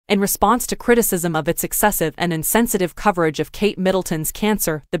In response to criticism of its excessive and insensitive coverage of Kate Middleton's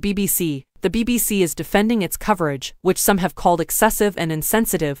cancer, the BBC is defending its coverage, which some have called excessive and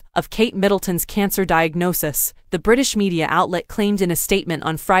insensitive, of Kate Middleton's cancer diagnosis. The British media outlet claimed in a statement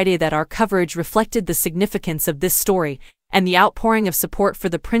on Friday that our coverage reflected the significance of this story and the outpouring of support for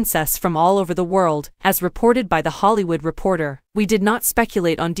the princess from all over the world, as reported by The Hollywood Reporter. We did not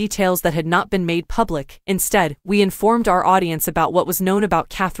speculate on details that had not been made public. Instead, we informed our audience about what was known about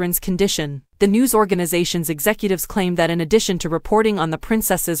Catherine's condition. The news organization's executives claimed that in addition to reporting on the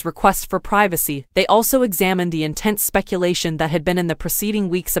princess's request for privacy, they also examined the intense speculation that had been in the preceding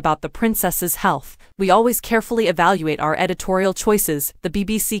weeks about the princess's health. We always carefully evaluate our editorial choices, the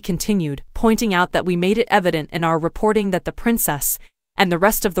BBC continued, pointing out that we made it evident in our reporting that the princess and the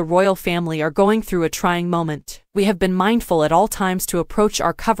rest of the royal family are going through a trying moment. We have been mindful at all times to approach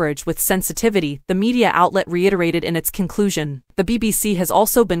our coverage with sensitivity, the media outlet reiterated in its conclusion. The BBC has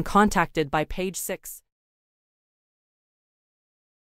also been contacted by Page 6.